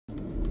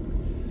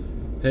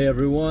Hey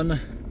everyone,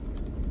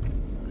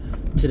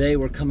 today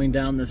we're coming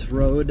down this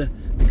road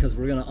because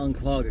we're going to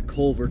unclog a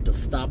culvert to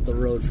stop the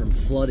road from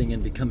flooding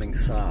and becoming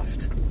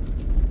soft.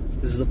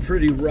 This is a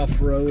pretty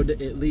rough road.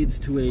 It leads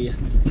to a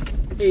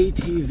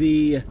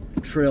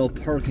ATV trail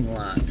parking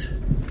lot.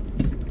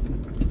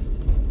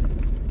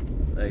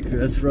 Like,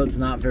 this road's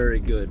not very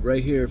good.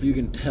 Right here, if you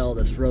can tell,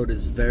 this road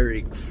is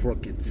very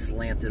crooked,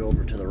 slanted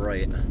over to the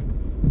right.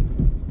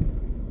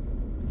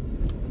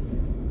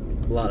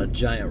 A lot of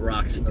giant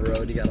rocks in the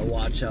road you gotta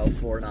watch out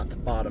for not to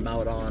bottom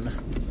out on.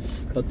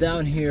 But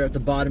down here at the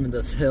bottom of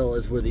this hill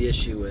is where the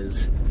issue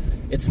is.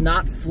 It's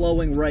not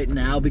flowing right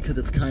now because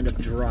it's kind of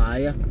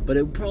dry, but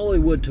it probably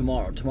would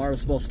tomorrow. Tomorrow's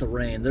supposed to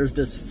rain. There's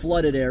this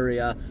flooded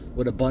area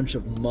with a bunch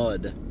of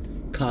mud,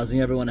 causing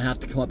everyone to have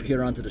to come up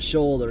here onto the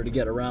shoulder to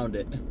get around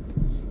it.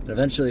 And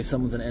eventually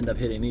someone's gonna end up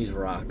hitting these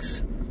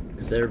rocks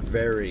because they're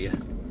very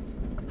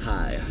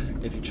high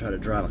if you try to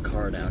drive a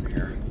car down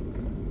here.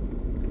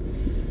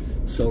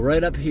 So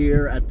right up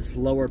here at this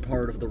lower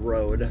part of the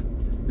road,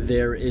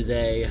 there is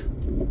a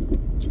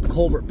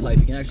culvert pipe.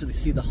 You can actually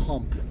see the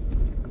hump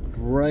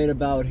right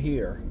about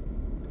here.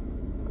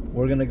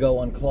 We're gonna go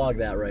unclog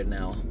that right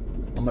now.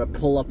 I'm gonna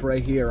pull up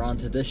right here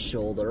onto this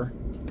shoulder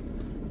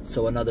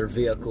so another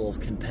vehicle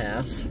can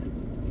pass.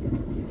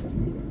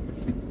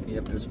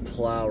 Yep, just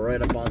plow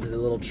right up onto the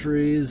little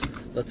trees.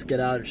 Let's get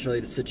out and show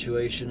you the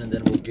situation and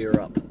then we'll gear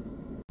up.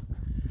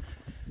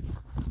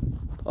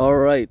 All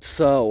right,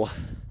 so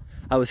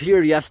I was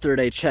here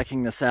yesterday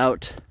checking this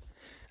out,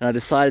 and I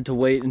decided to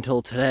wait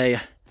until today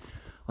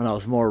when I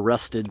was more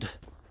rested,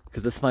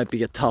 because this might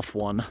be a tough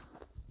one.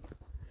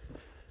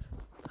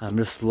 I'm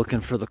just looking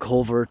for the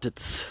culvert.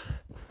 It's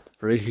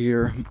right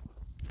here,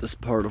 this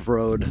part of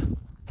road.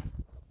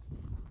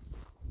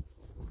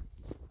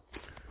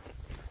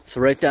 So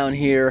right down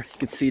here, you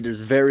can see there's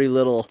very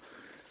little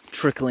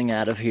trickling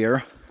out of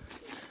here.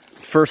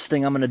 First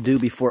thing I'm gonna do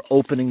before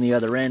opening the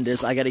other end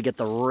is I gotta get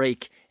the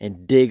rake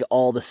and dig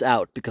all this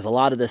out, because a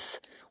lot of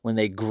this, when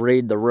they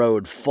grade the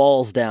road,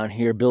 falls down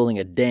here building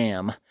a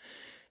dam.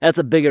 That's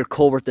a bigger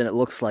culvert than it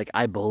looks like.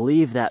 I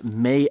believe that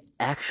may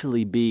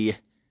actually be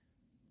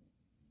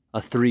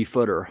a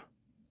 3-footer,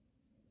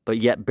 but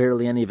yet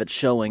barely any of it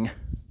showing.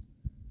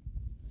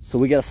 So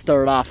we gotta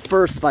start off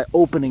first by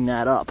opening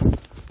that up.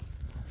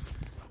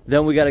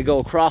 Then we gotta go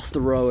across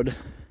the road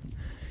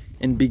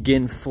and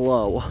begin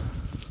flow.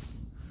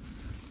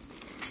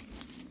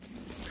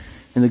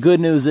 And the good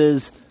news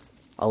is,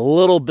 a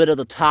little bit of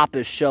the top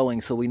is showing,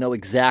 so we know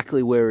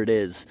exactly where it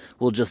is.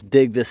 We'll just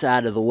dig this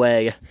out of the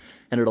way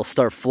and it'll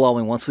start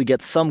flowing. Once we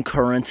get some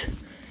current,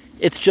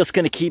 it's just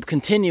gonna keep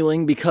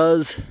continuing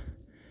because,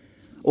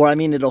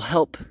 it'll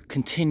help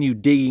continue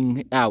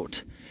digging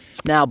out.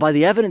 Now, by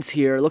the evidence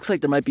here, it looks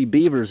like there might be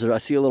beavers. I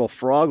see a little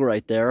frog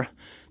right there.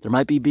 There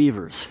might be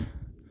beavers.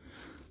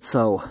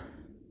 So,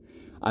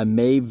 I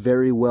may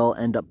very well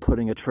end up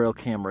putting a trail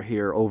camera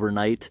here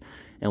overnight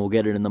and we'll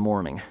get it in the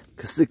morning.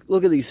 Because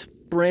look at these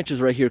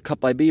branches right here cut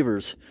by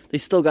beavers. They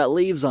still got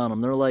leaves on them.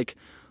 They're like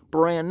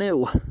brand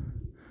new.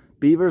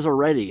 Beavers are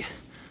ready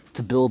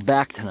to build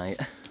back tonight.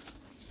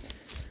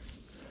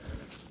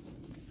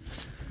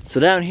 So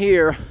down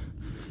here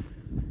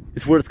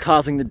is where it's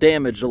causing the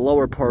damage, the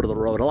lower part of the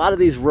road. A lot of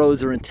these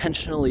roads are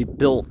intentionally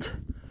built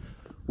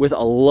with a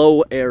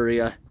low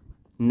area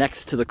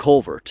next to the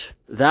culvert.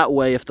 That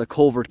way, if the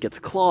culvert gets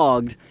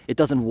clogged, it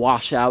doesn't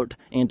wash out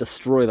and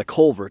destroy the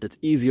culvert. It's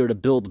easier to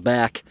build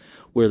back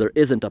where there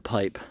isn't a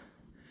pipe.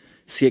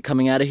 See it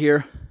coming out of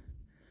here?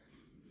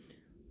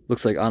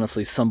 Looks like,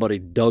 honestly, somebody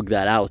dug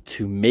that out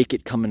to make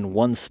it come in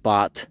one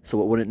spot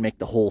so it wouldn't make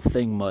the whole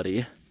thing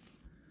muddy.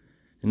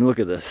 And look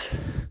at this.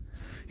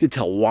 You could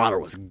tell water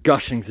was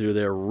gushing through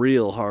there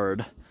real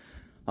hard.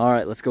 All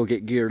right, let's go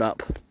get geared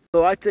up.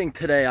 So I think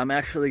today I'm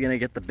actually gonna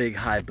get the big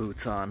high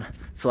boots on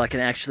so I can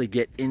actually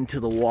get into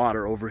the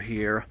water over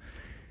here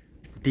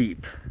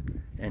deep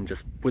and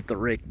just with the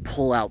rake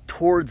pull out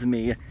towards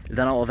me,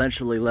 then I'll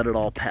eventually let it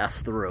all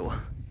pass through.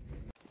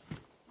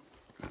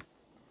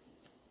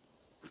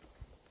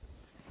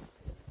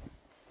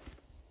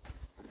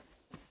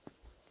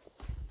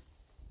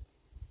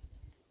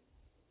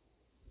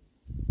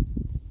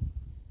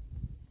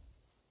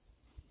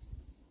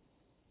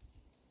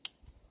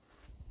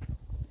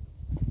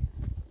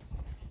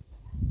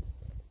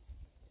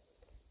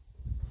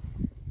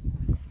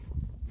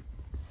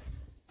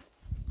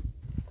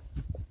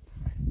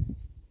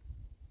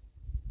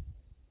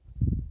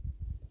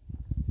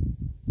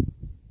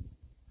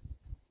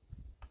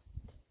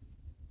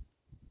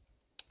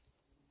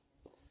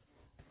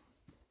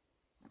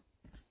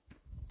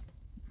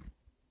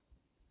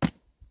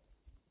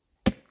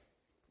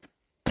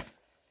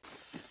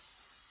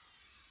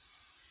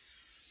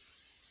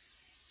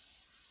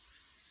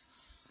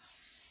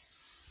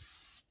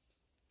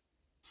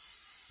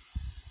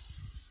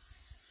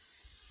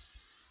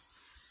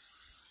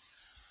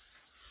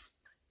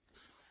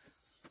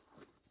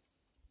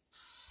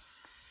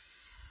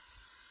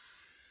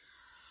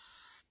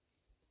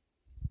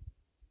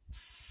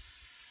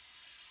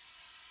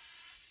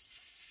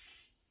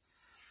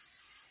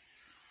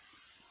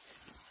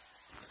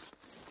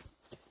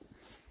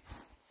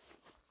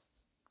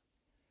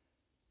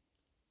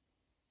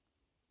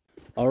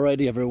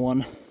 Alrighty,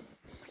 everyone.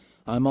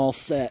 I'm all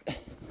set.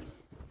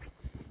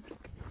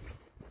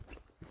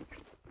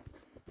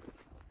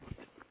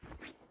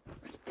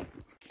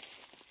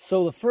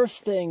 So the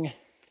first thing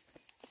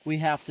we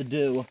have to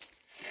do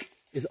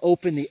is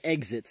open the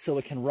exit so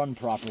it can run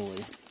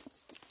properly.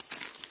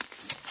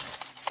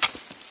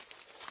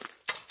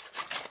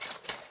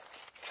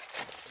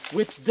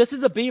 Which, this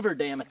is a beaver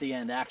dam at the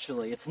end,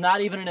 actually. It's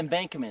not even an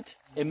embankment.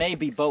 It may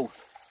be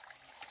both.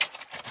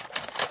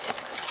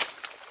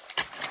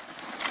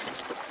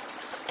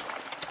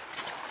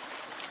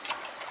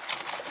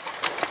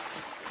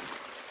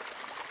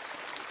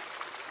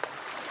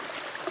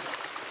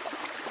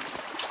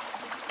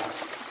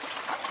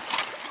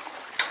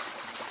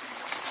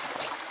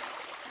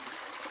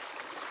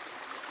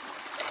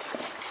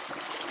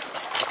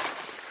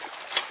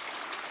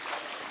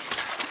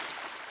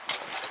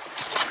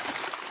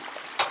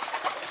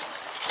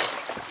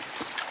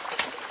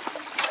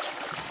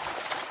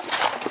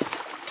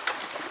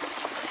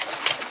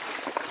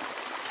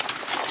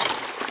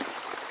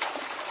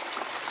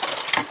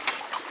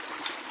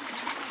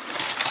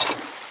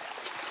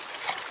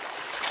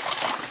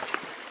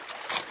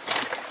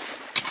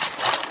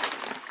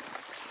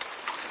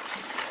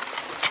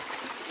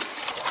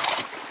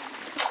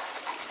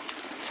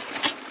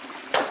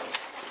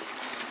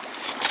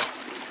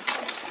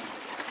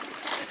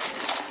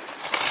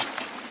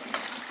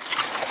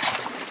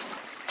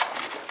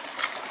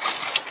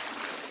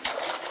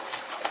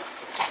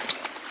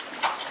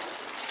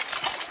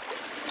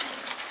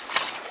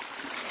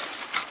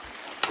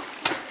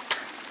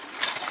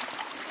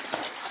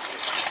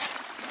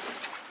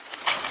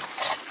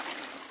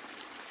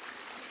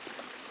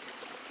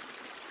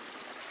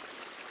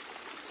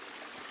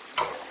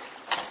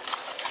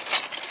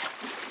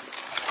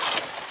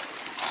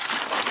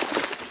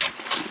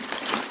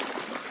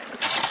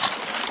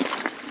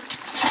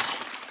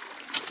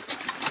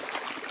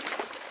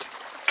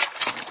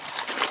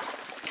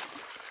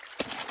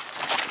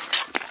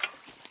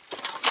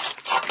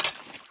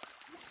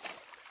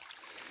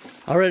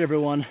 All right,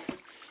 everyone.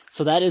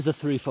 So that is a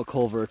 3-foot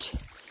culvert,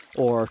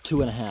 or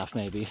 2.5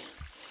 maybe.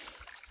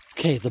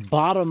 Okay, the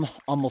bottom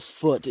almost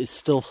foot is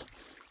still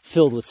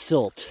filled with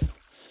silt,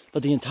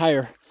 but the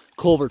entire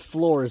culvert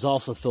floor is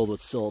also filled with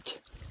silt.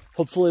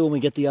 Hopefully when we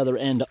get the other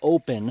end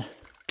open,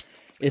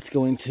 it's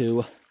going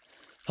to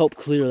help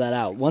clear that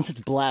out. Once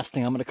it's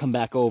blasting, I'm gonna come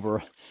back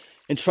over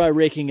and try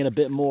raking it a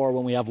bit more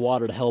when we have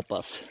water to help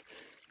us.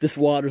 This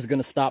water is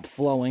gonna stop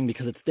flowing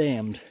because it's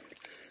dammed.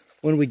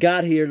 When we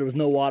got here, there was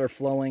no water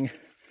flowing.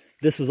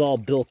 This was all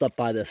built up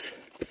by this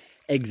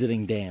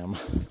exiting dam.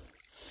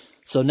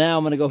 So now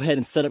I'm gonna go ahead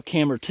and set up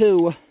camera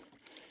 2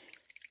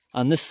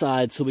 on this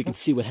side so we can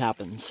see what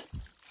happens.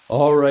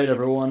 All right,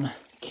 everyone,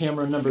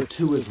 camera number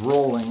 2 is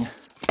rolling.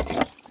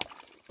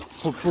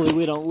 Hopefully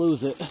we don't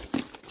lose it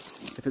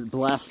if it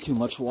blasts too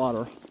much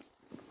water.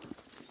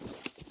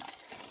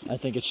 I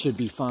think it should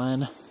be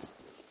fine,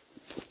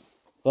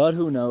 but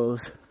who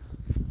knows?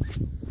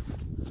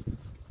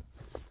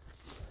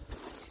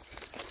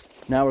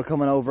 Now we're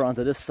coming over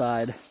onto this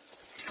side.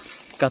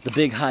 Got the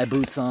big high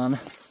boots on,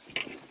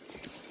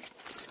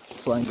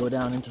 so I can go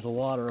down into the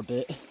water a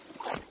bit.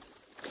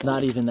 It's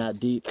not even that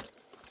deep.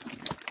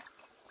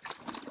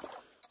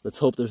 Let's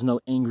hope there's no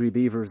angry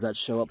beavers that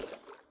show up.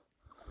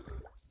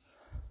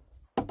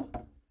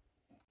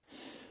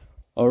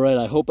 All right,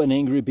 I hope an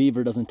angry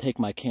beaver doesn't take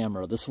my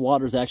camera. This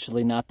water's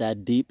actually not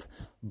that deep,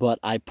 but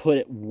I put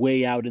it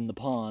way out in the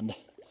pond.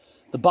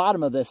 The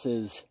bottom of this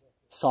is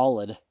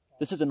solid.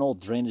 This is an old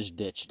drainage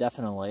ditch,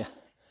 definitely,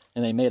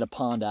 and they made a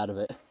pond out of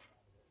it.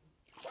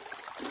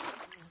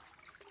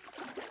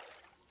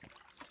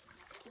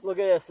 Look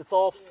at this, it's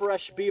all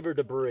fresh beaver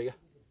debris.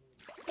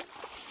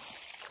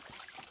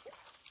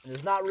 And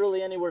there's not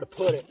really anywhere to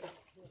put it.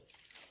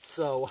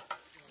 So,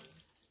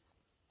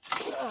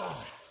 I'm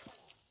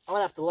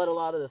gonna have to let a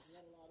lot of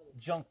this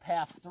junk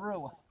pass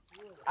through.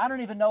 I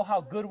don't even know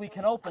how good we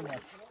can open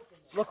this.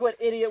 Look what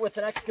idiot with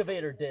an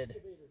excavator did.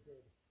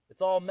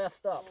 It's all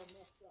messed up.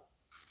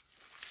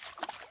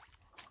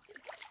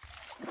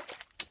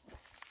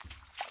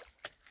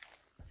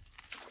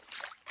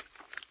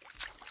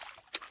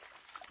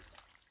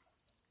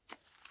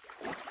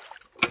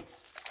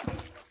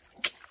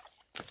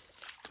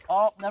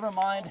 Oh, never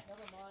mind.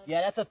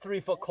 Yeah, that's a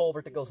 3-foot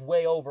culvert that goes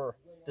way over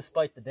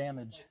despite the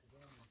damage.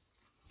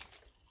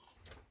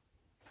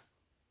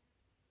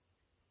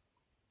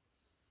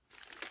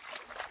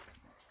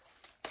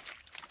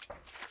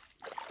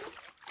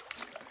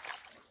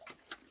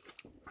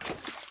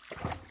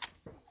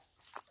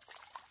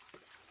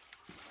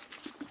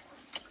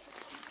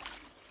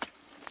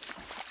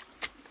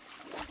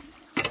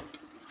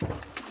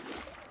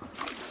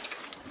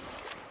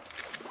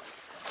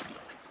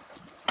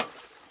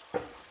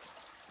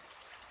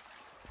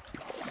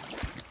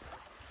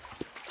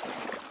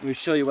 Let me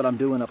show you what I'm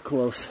doing up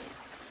close.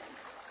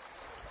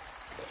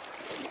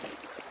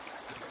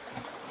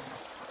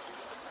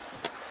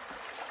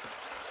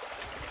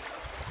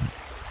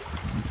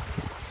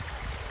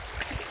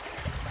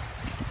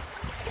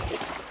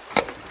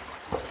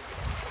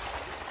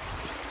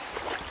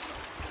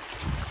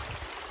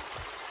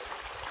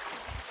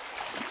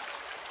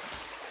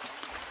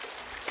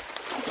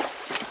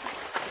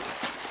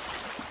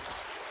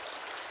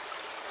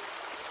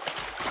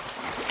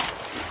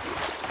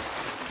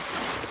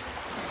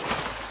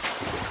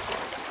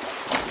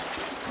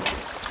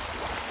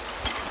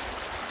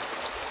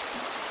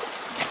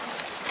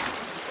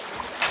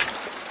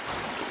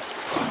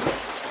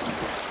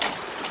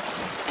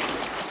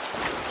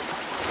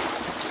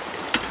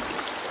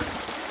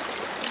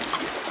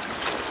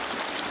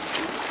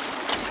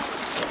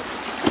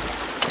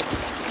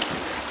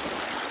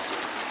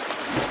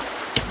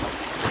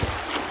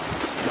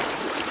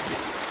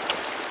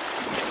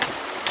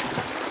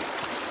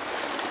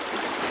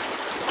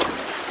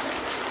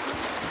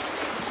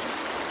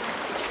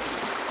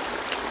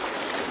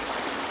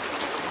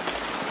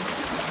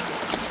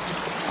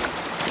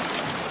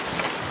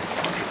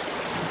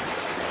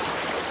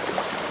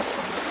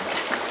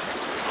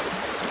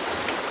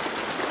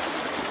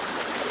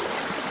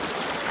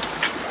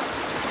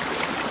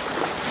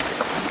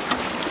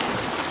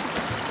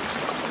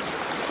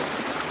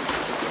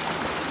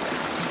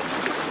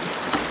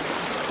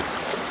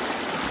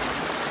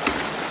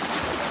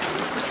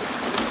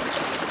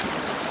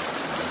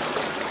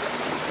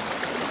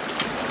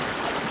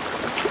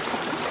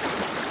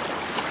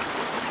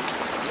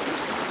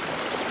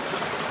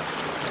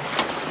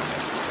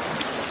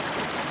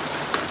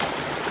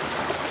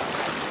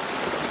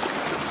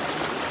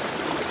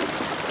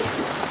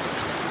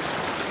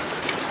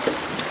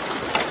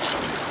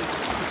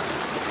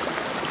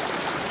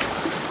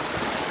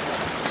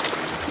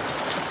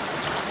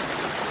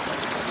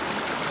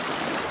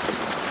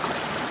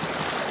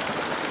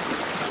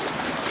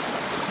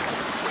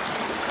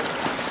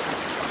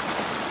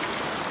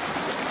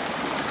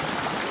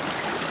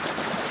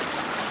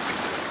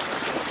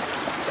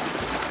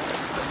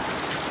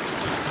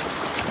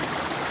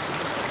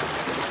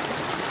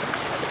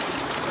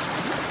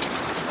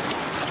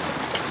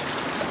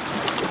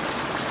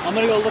 I'm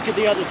gonna go look at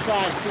the other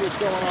side, see what's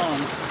going on.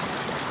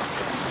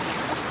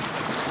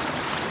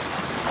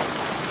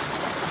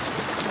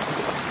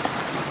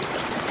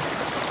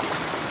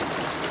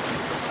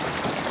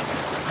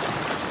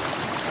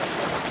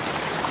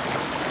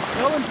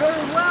 Going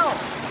very well.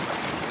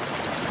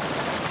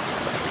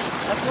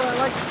 That's what I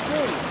like to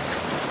see.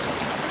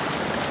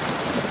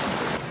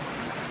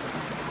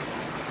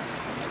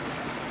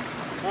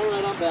 All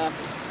right, I'm back.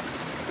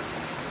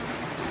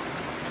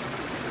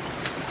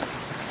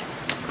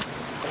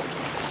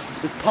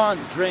 This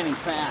pond's draining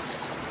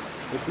fast.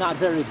 It's not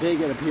very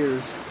big, it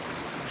appears.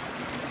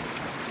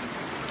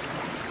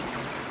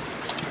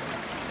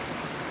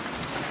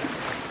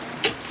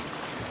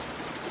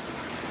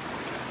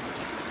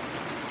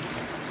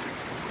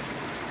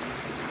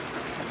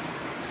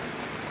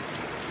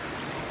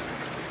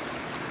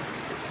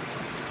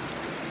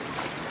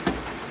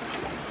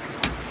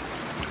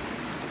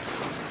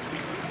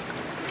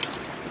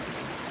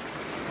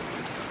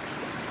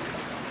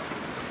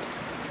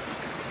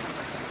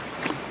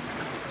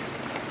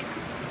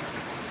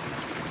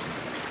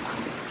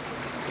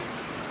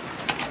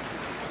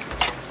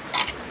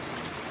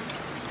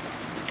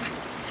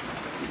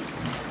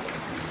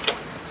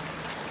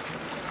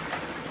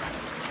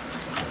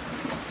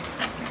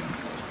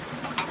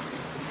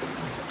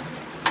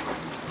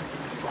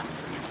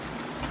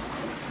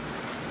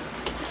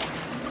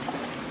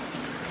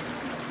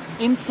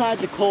 Inside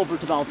the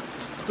culvert, about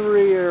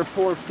 3 or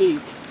 4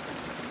 feet,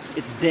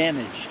 it's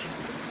damaged.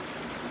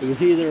 It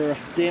was either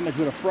damaged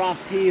with a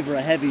frost heave or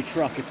a heavy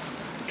truck. It's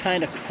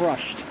kind of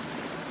crushed,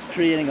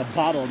 creating a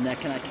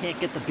bottleneck, and I can't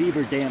get the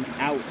beaver dam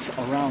out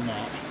around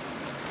that.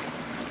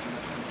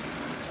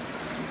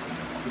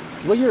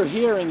 What you're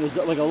hearing is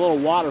like a little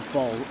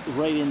waterfall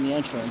right in the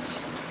entrance.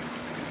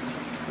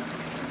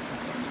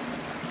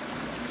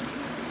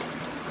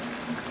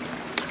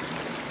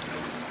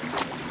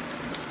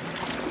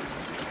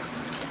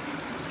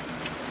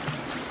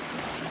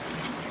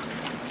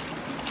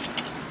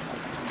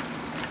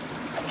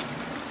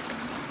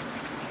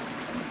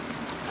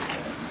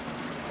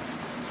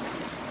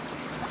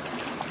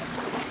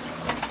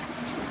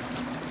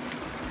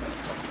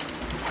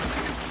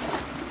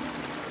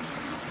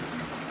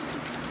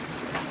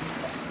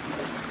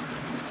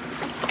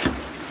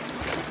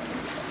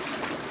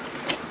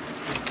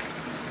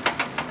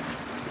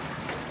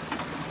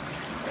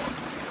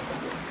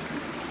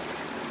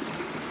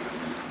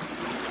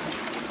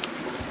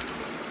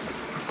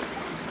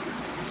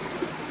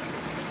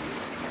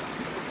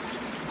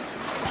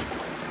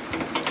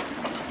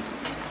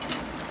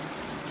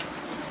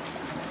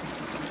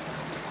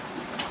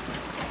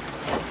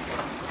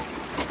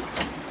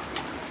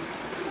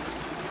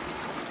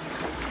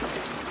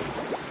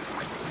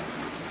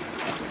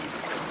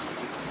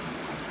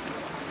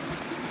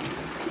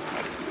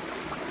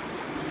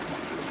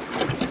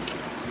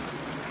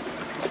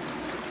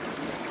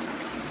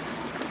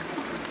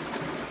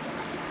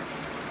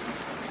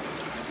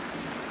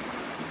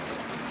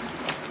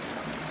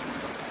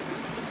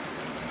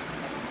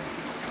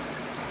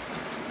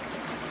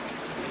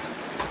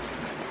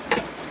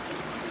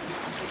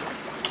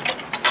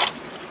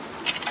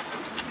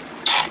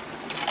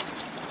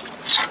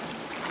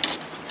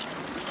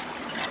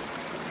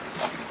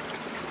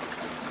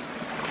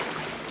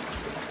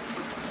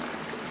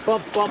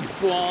 Bump,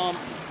 bump, bump.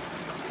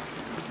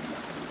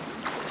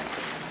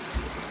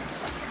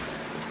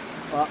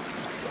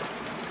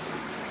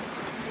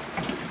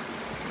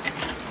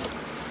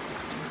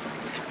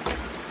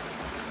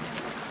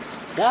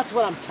 That's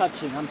what I'm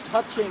touching. I'm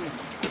touching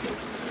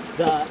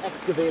the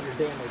excavator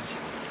damage.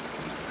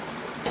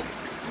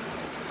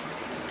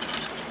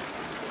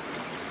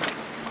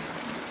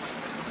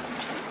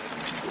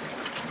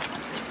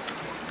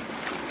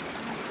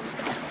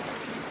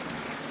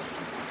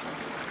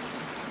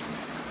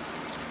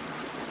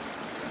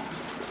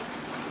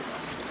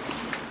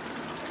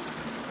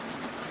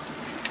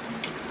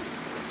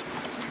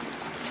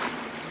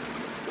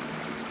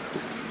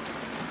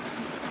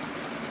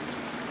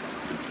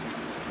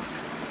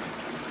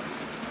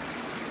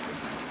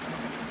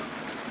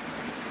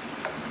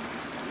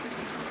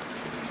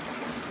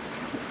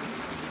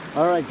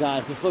 Alright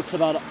guys, this looks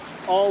about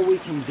all we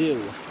can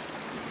do.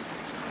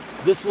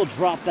 This will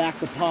drop back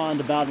the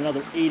pond about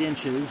another 8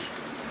 inches,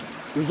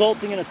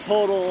 resulting in a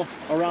total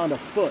around a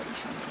foot.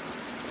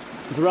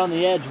 Because around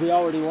the edge we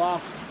already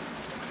lost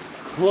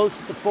close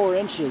to 4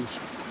 inches.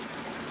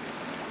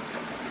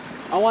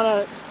 I want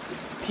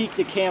to peek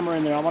the camera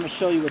in there. I want to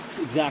show you what's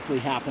exactly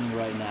happening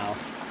right now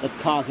that's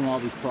causing all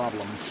these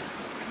problems.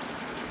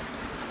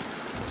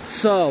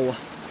 So,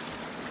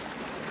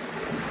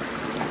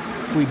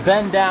 if we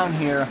bend down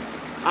here,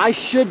 I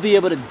should be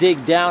able to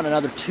dig down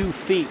another 2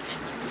 feet,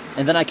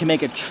 and then I can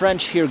make a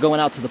trench here going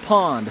out to the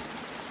pond.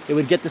 It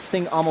would get this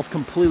thing almost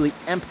completely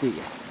empty,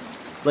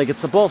 like it's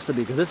supposed to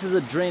be, because this is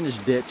a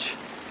drainage ditch,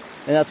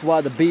 and that's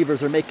why the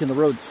beavers are making the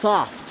road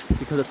soft,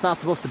 because it's not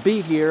supposed to be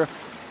here.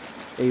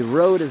 A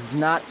road is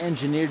not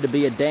engineered to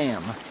be a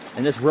dam,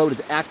 and this road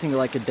is acting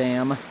like a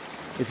dam.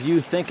 If you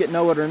think it,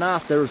 know it or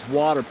not, there's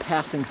water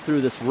passing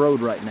through this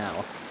road right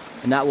now.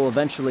 and that will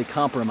eventually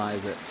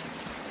compromise it.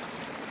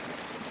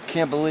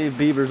 Can't believe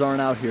beavers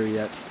aren't out here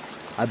yet.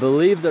 I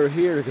believe they're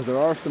here because there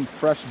are some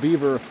fresh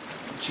beaver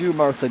chew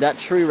marks. Like that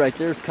tree right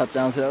there is cut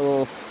down. See that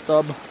little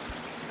stub?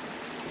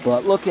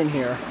 But look in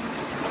here.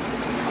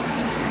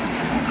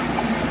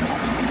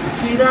 You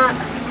see that?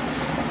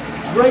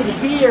 Right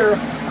here,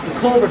 the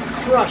culvert's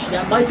crushed.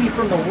 That might be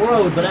from the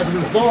road, but as a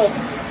result,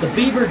 the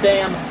beaver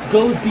dam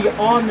goes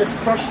beyond this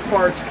crushed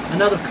part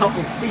another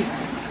couple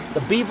feet.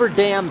 The beaver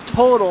dam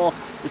total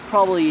is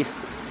probably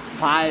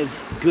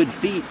 5 good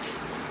feet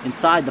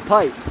inside the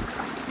pipe.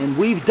 And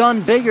we've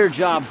done bigger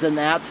jobs than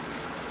that,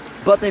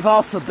 but they've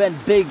also been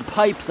big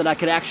pipes that I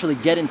could actually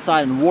get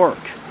inside and work.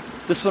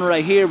 This one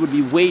right here would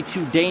be way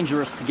too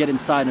dangerous to get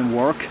inside and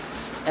work,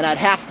 and I'd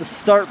have to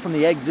start from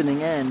the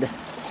exiting end.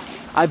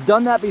 I've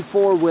done that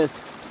before with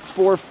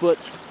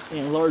 4-foot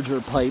and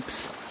larger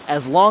pipes,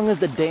 as long as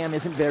the dam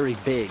isn't very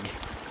big.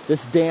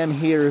 This dam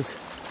here is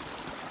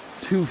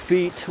 2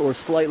 feet or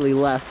slightly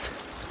less,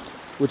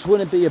 which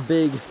wouldn't be a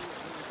big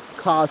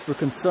cause for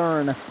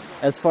concern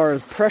as far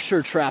as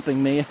pressure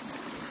trapping me,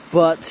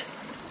 but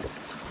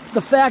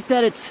the fact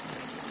that it's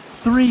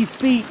 3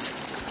 feet,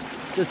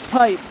 this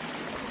pipe,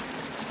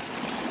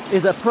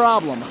 is a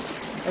problem.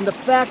 And the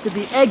fact that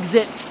the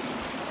exit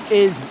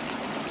is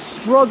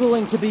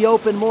struggling to be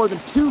open more than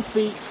 2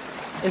 feet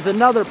is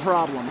another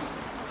problem.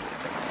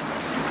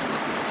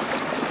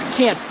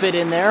 Can't fit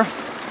in there.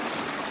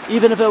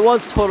 Even if it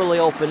was totally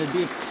open, it'd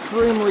be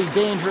extremely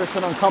dangerous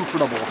and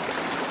uncomfortable.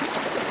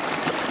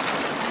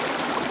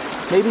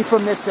 Maybe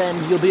from this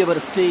end, you'll be able to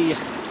see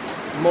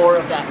more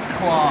of that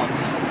clog.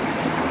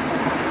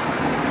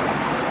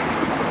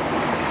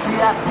 See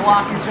that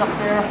blockage up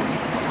there?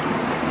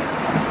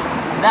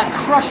 That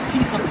crushed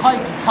piece of pipe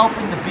is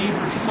helping the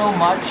beavers so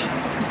much.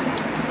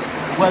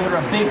 Whether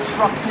a big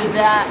truck did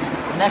that,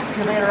 an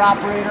excavator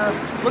operator.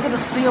 Look at the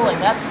ceiling,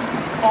 that's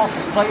all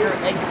spider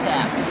egg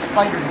sacs,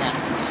 spider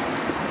nests.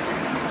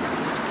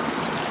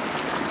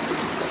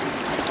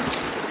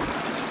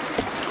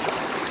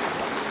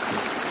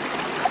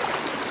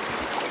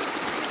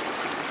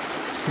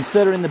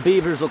 Considering the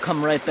beavers will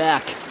come right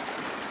back.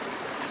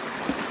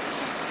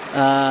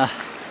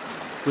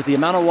 With the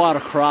amount of water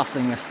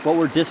crossing, what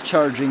we're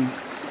discharging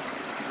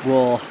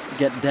will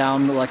get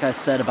down, like I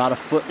said, about 1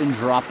 foot in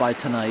drop by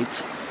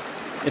tonight.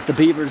 If the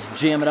beavers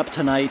jam it up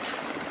tonight,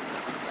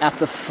 at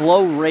the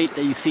flow rate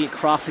that you see it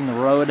crossing the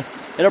road,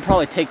 it'll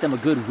probably take them a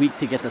good week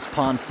to get this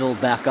pond filled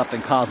back up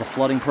and cause a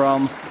flooding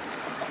problem.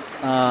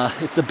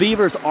 If the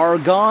beavers are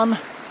gone,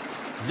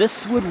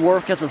 this would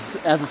work as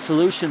a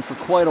solution for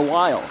quite a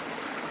while.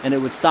 And it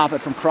would stop it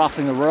from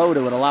crossing the road.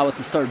 It would allow it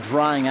to start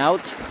drying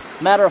out.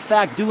 Matter of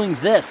fact, doing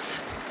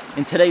this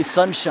in today's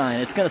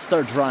sunshine, it's going to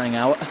start drying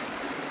out.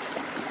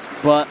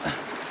 But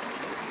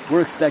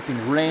we're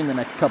expecting rain the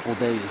next couple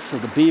days, so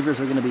the beavers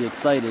are going to be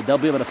excited. They'll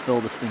be able to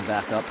fill this thing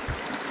back up.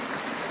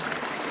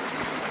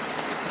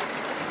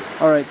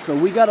 Alright, so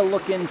we got to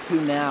look into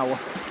now,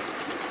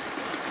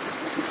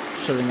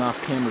 shutting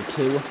off camera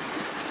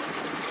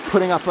 2,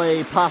 putting up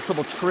a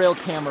possible trail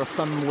camera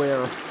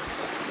somewhere.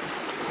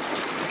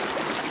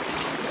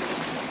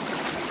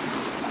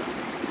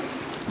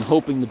 I'm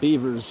hoping the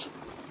beavers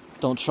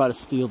don't try to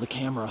steal the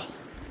camera,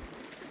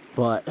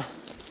 but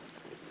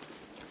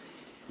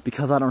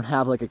because I don't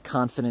have like a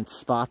confident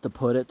spot to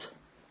put it,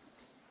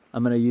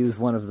 I'm going to use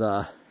one of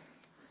the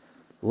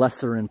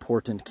lesser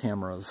important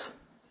cameras.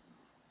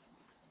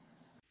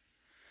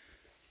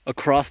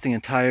 Across the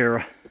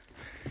entire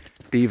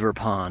beaver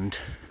pond,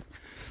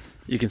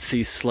 you can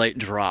see slight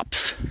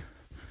drops.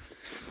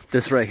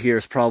 This right here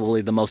is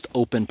probably the most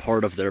open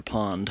part of their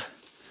pond.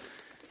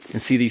 You can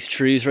see these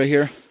trees right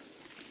here?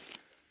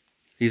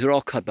 These are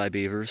all cut by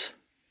beavers.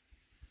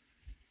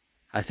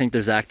 I think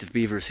there's active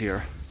beavers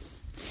here.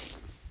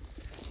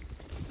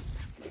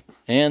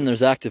 And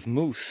there's active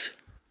moose.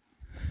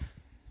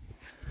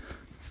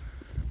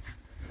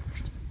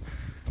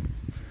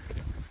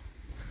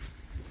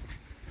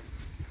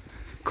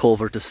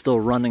 Culvert is still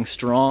running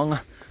strong.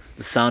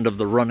 The sound of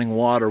the running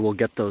water will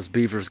get those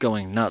beavers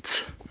going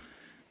nuts.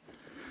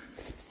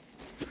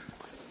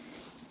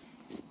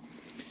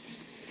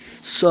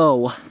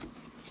 So,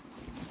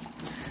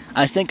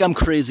 I think I'm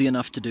crazy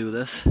enough to do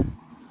this.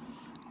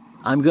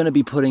 I'm going to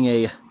be putting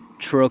a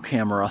trail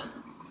camera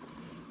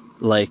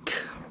like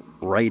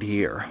right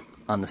here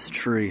on this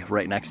tree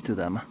right next to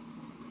them.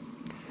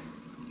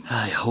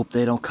 I hope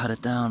they don't cut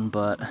it down,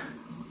 but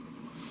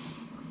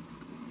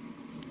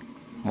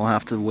we'll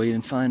have to wait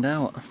and find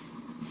out.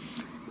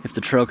 If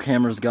the trail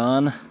camera's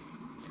gone,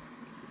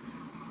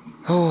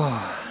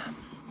 oh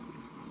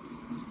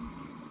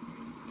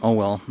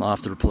well, I'll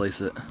have to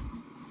replace it.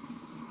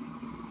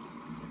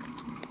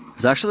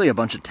 There's actually a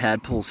bunch of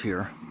tadpoles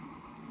here.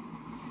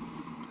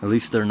 At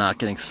least they're not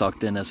getting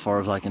sucked in as far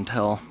as I can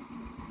tell.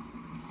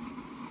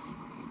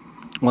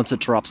 Once it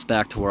drops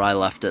back to where I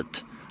left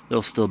it,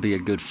 there'll still be a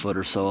good foot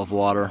or so of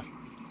water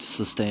to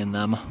sustain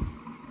them.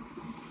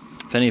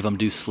 If any of them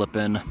do slip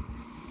in,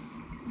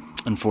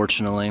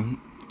 unfortunately,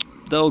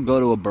 they'll go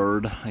to a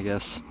bird, I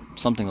guess.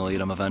 Something will eat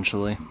them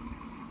eventually.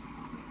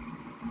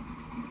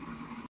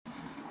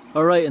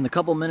 Alright, in the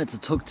couple minutes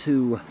it took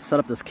to set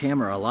up this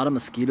camera, a lot of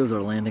mosquitoes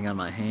are landing on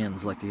my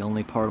hands, like the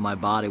only part of my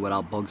body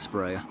without bug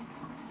spray.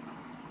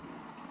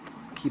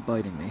 Keep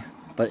biting me.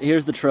 But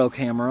here's the trail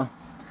camera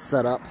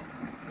set up.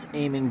 It's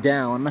aiming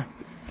down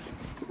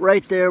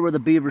right there where the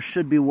beaver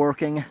should be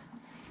working.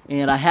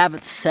 And I have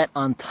it set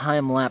on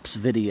time-lapse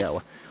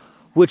video,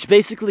 which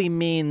basically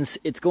means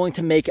it's going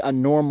to make a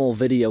normal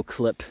video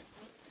clip,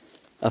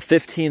 a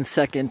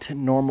 15-second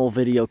normal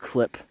video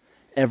clip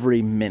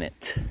every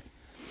minute.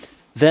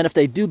 Then if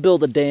they do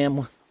build a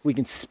dam, we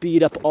can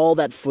speed up all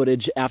that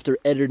footage after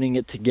editing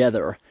it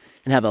together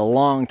and have a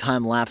long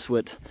time lapse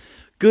with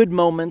good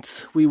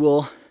moments we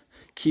will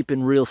keep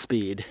in real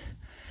speed.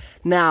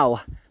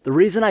 Now, the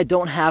reason I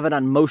don't have it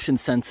on motion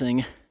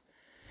sensing,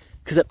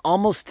 because it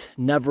almost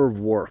never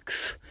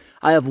works.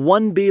 I have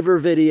one beaver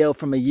video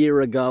from a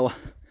year ago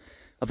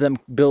of them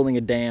building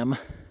a dam,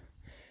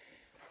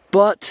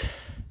 but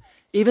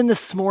even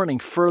this morning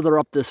further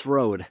up this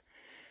road,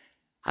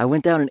 I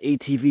went down an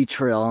ATV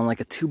trail on like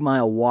a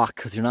 2-mile walk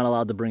because you're not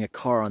allowed to bring a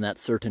car on that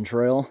certain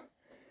trail.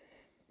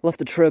 Left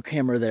the trail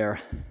camera there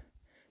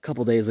a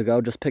couple days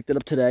ago, just picked it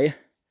up today.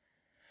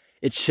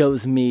 It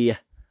shows me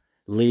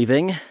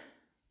leaving,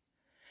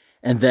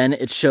 and then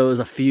it shows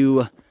a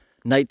few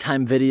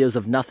nighttime videos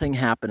of nothing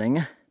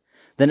happening.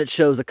 Then it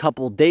shows a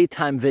couple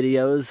daytime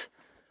videos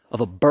of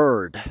a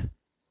bird.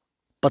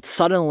 But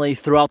suddenly,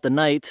 throughout the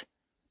night,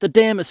 the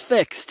dam is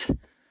fixed.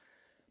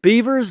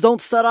 Beavers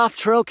don't set off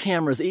trail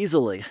cameras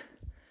easily.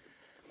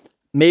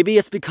 Maybe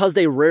it's because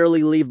they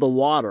rarely leave the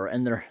water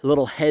and their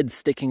little heads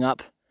sticking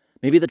up.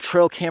 Maybe the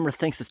trail camera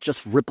thinks it's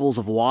just ripples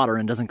of water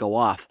and doesn't go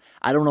off.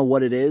 I don't know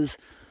what it is,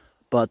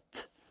 but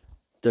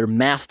they're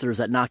masters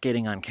at not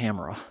getting on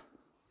camera.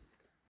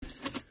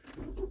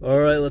 All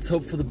right, let's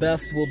hope for the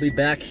best. We'll be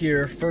back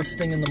here first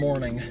thing in the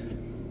morning.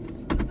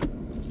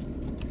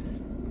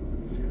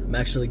 I'm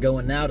actually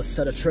going now to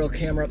set a trail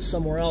camera up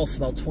somewhere else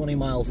about 20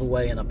 miles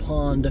away in a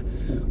pond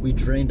we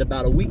drained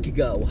about a week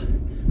ago.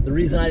 The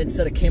reason I didn't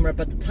set a camera up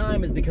at the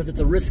time is because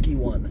it's a risky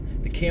one.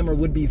 The camera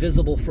would be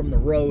visible from the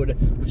road,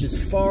 which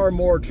is far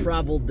more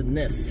traveled than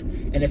this.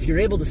 And if you're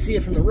able to see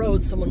it from the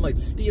road, someone might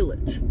steal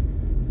it.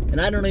 And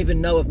I don't even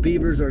know if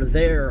beavers are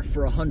there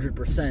for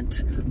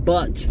 100%.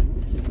 But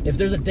if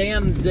there's a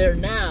dam there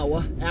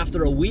now,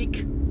 after a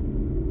week,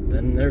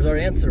 then there's our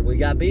answer. We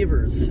got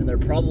beavers, and they're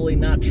probably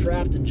not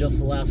trapped in just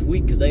the last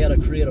week because they got to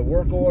create a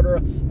work order.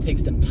 It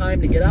takes them time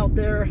to get out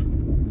there.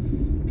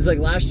 Just like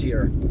last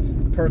year,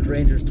 park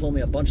rangers told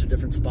me a bunch of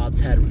different spots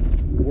had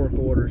work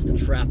orders to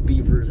trap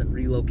beavers and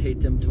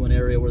relocate them to an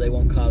area where they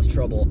won't cause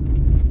trouble.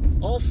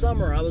 All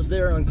summer, I was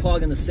there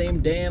unclogging the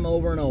same dam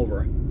over and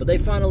over, but they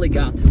finally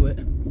got to it.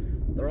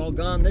 They're all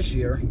gone this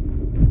year.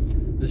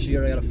 This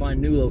year, I got to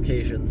find new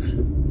locations.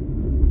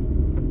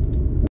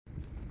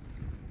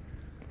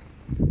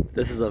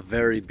 This is a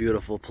very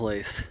beautiful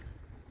place.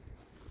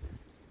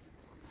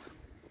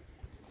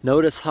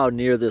 Notice how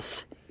near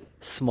this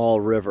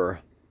small river,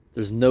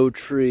 there's no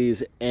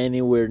trees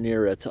anywhere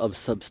near it of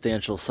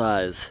substantial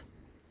size.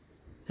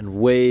 And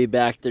way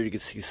back there you can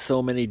see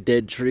so many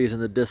dead trees in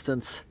the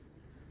distance.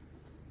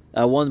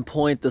 At one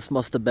point this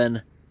must have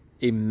been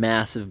a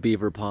massive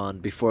beaver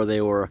pond before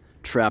they were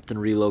trapped and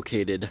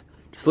relocated.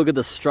 Just look at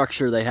the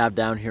structure they have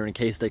down here in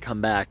case they come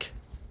back.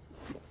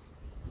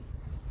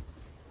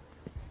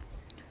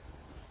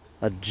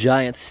 A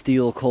giant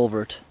steel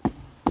culvert.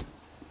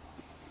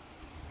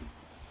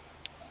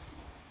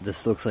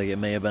 This looks like it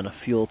may have been a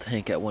fuel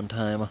tank at one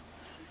time.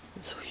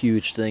 This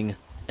huge thing,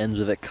 ends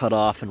of it cut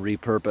off and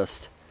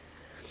repurposed.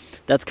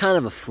 That's kind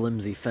of a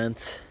flimsy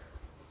fence.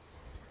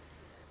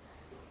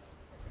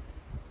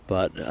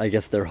 But I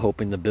guess they're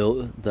hoping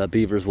the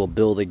beavers will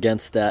build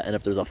against that, and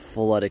if there's a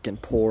flood it can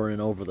pour in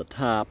over the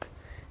top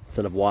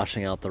instead of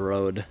washing out the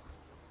road.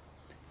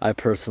 I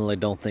personally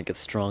don't think it's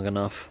strong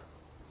enough.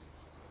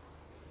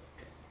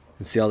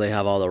 And see how they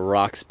have all the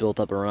rocks built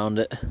up around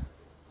it?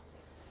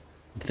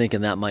 I'm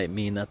thinking that might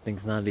mean that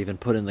thing's not even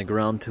put in the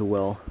ground too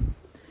well.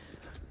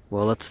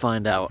 Well, let's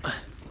find out.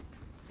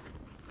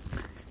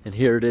 And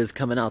here it is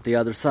coming out the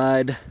other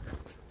side.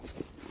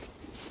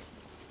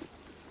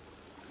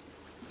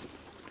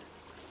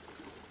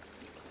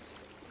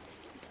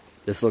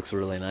 This looks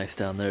really nice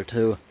down there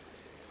too.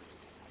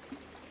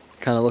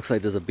 Kind of looks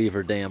like there's a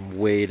beaver dam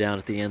way down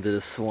at the end of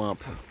this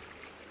swamp.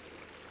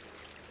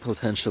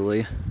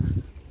 Potentially.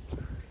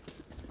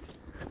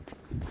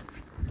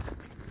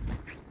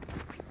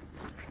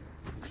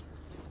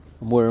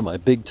 I'm wearing my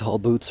big tall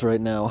boots right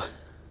now,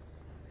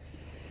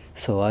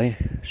 so I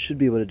should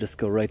be able to just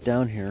go right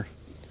down here.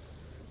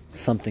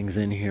 Something's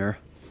in here.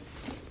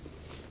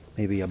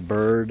 Maybe a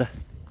bird.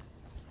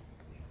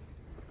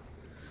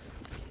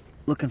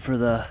 Looking for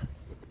the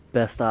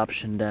best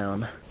option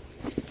down.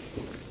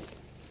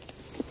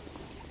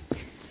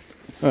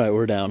 Alright,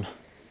 we're down.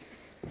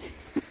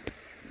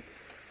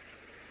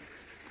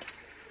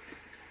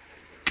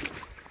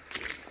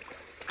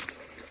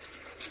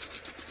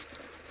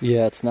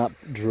 Yeah, it's not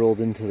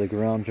drilled into the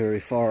ground very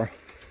far.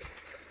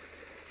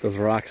 Those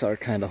rocks are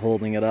kind of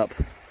holding it up.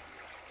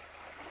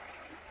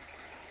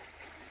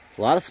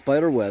 A lot of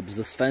spider webs.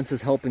 This fence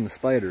is helping the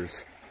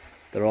spiders.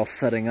 They're all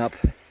setting up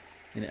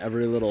in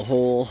every little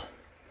hole,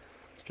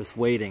 just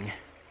waiting.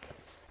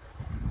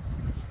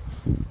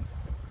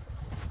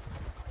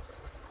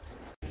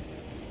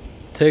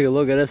 Take a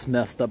look at this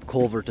messed up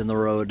culvert in the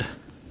road.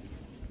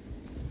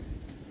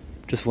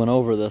 Just went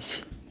over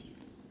this.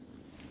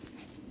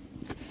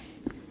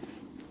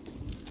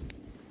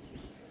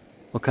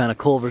 What kind of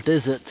culvert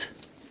is it?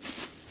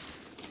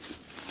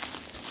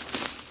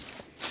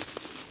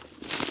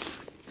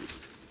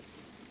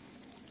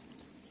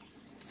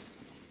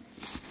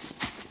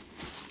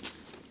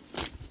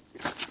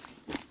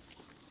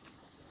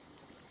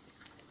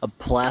 A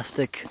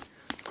plastic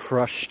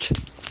crushed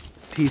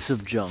piece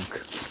of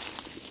junk.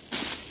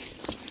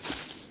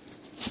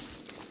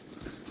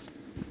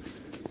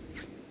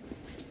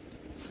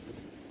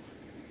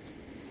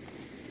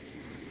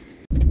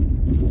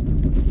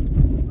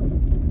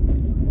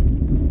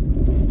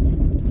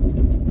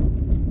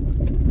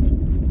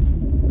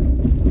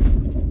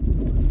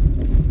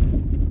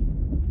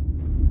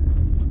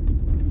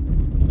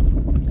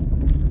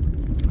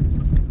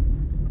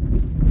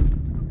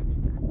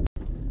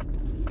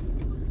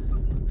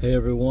 Hey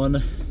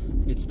everyone,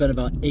 it's been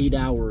about 8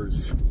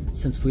 hours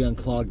since we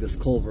unclogged this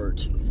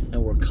culvert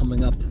and we're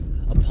coming up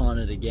upon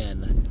it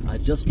again. I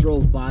just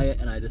drove by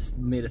it and I just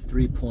made a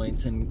 3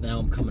 points and now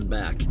I'm coming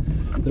back.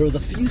 There was a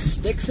few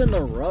sticks in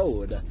the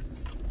road.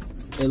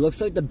 It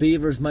looks like the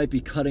beavers might be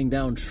cutting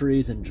down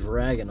trees and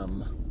dragging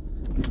them.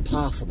 It's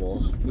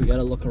possible. We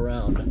gotta look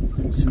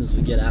around as soon as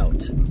we get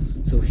out.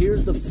 So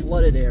here's the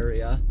flooded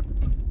area.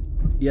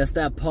 Yes,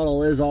 that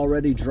puddle is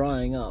already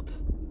drying up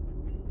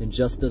in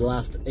just the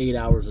last 8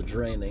 hours of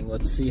draining.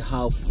 Let's see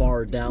how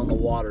far down the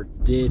water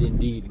did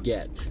indeed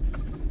get.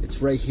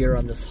 It's right here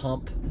on this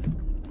hump.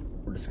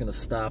 We're just gonna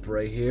stop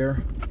right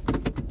here.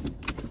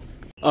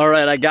 All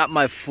right, I got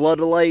my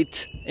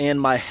floodlight and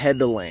my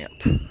headlamp.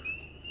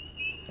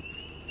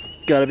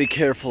 Gotta be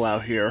careful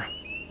out here.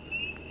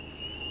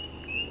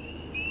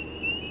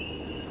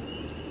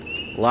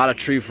 A lot of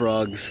tree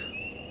frogs.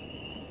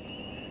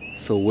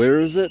 So where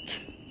is it?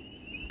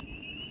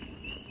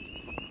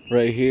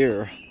 Right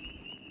here.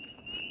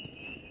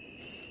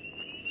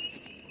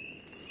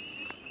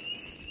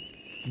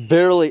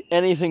 Barely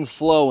anything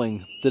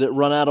flowing. Did it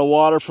run out of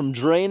water from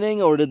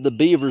draining or did the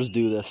beavers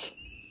do this?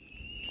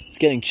 It's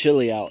getting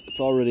chilly out. It's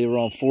already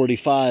around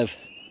 45.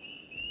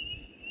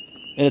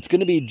 And it's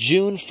gonna be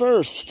June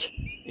 1st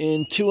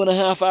in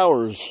 2.5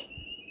 hours.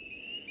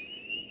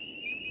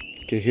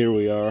 Okay, here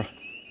we are.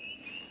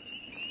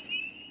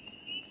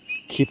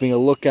 Keeping a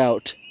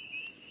lookout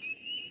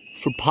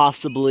for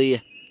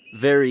possibly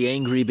very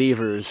angry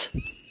beavers.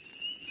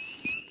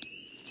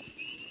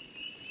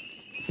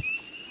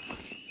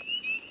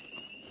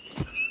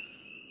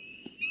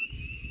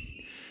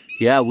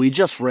 Yeah, we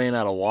just ran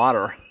out of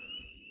water.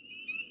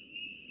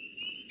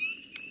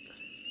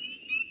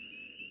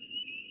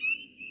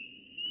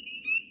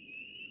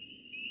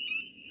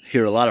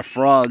 Hear a lot of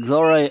frogs.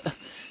 All right,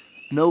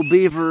 no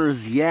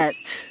beavers yet,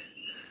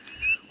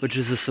 which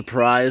is a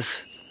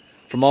surprise.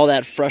 From all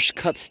that fresh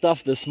cut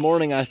stuff this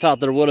morning, I thought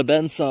there would have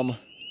been some.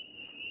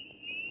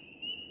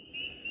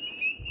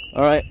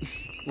 All right,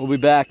 we'll be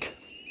back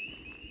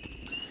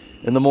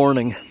in the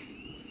morning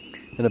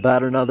in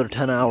about another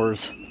 10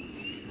 hours.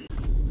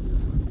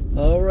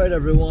 All right,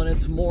 everyone,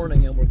 it's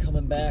morning and we're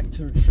coming back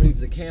to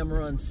retrieve the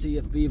camera and see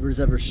if beavers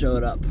ever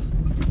showed up.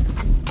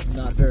 I'm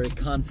not very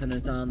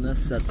confident on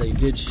this, that they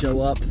did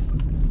show up,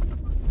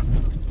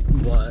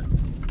 but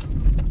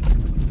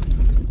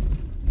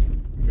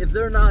if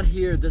they're not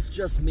here, this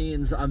just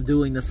means I'm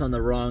doing this on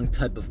the wrong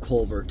type of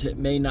culvert. It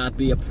may not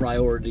be a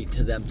priority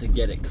to them to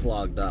get it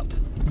clogged up,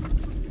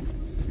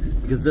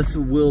 because this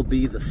will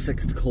be the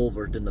 6th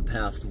culvert in the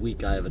past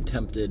week I have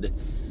attempted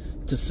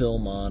to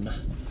film on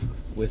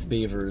with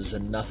beavers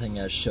and nothing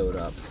has showed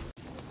up.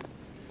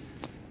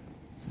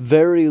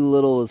 Very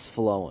little is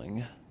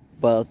flowing,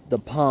 but the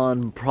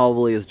pond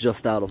probably is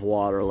just out of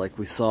water like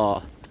we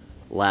saw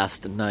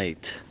last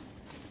night.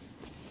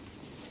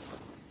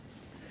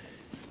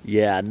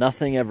 Yeah,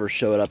 nothing ever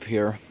showed up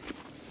here.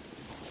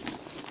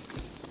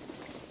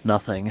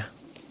 Nothing.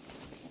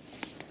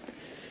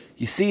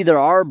 You see, there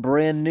are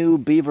brand new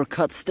beaver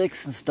cut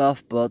sticks and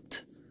stuff,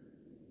 but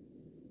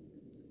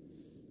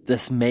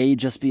this may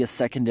just be a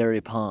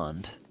secondary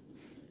pond.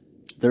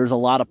 There's a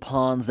lot of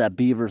ponds that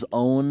beavers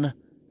own,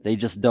 they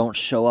just don't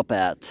show up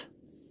at.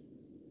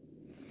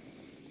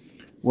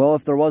 Well,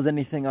 if there was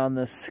anything on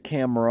this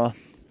camera,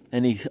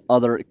 any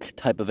other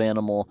type of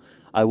animal,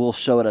 I will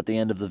show it at the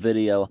end of the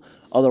video.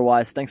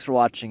 Otherwise, thanks for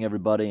watching,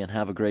 everybody, and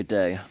have a great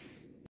day.